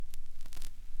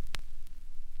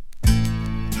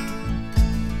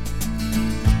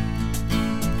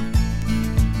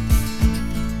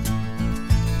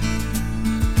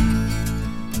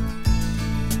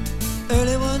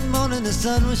the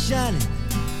sun was shining,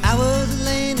 I was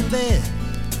laying in bed,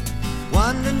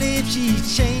 wondering if she'd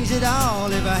changed at all,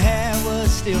 if her hair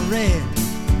was still red.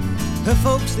 Her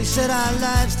folks, they said our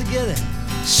lives together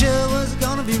sure was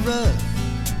gonna be rough.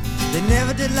 They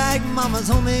never did like Mama's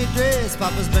homemade dress,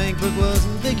 Papa's bank book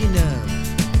wasn't big enough.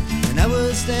 And I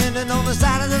was standing on the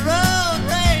side of the road,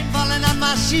 rain falling on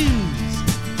my shoes,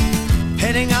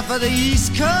 heading out for the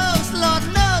East Coast. Lord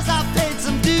knows I paid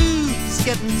some dues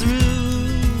getting through,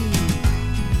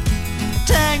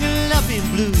 tangled up in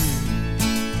blue.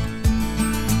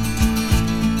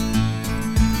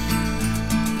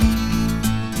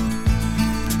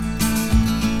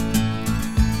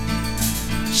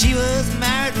 She was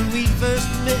married when we first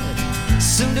met,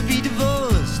 soon to be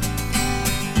divorced.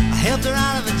 I helped her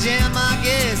out of a jam, I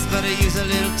guess, but I used a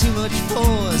little too much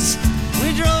force.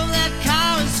 We drove that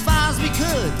car as far as we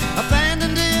could,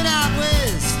 abandoned it out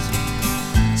west,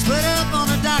 split up on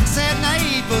the docks at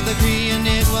night, both agreeing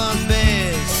it was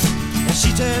best. And she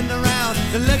turned around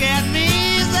to look at me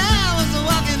as I was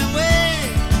walking away.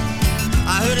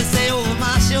 I heard her say over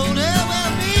my shoulder,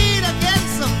 we'll meet again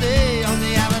someday on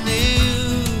the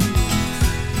avenue,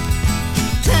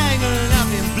 tangled up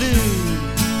in blue.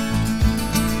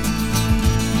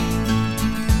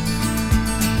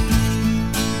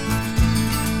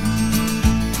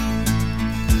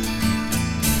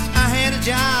 I had a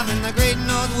job in the great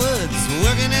North Woods,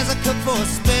 working as a cook for a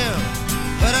spell,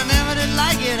 but I never did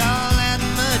like it all that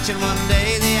much, and one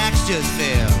day the axe just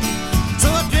fell. So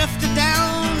I drifted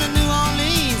down to New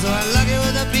Orleans, where I'm lucky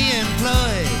with to be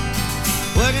employed,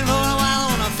 working for a while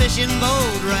on a fishing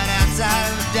boat right outside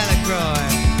of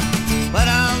Delacroix. But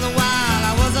all the while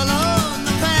I was alone,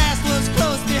 the past was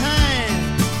close behind.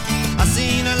 I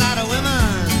seen a lot of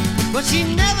women, but she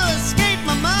never escaped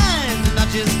my mind, and I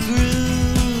just grew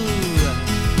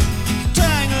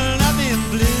tangled up in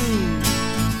blue.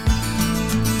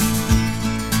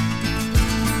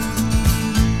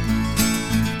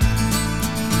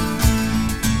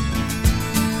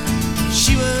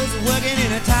 She was working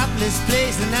in a topless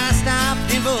place, and I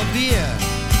stopped in for a beer.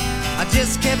 I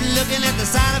just kept looking at the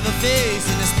side of her face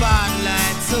in the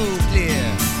spotlight so clear.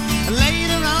 And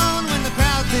later on, when the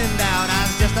crowd thinned out, I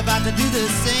was just about to do the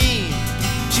same.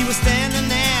 She was standing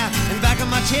there in back of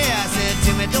my chair. I said,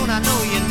 Timmy, don't I know your name?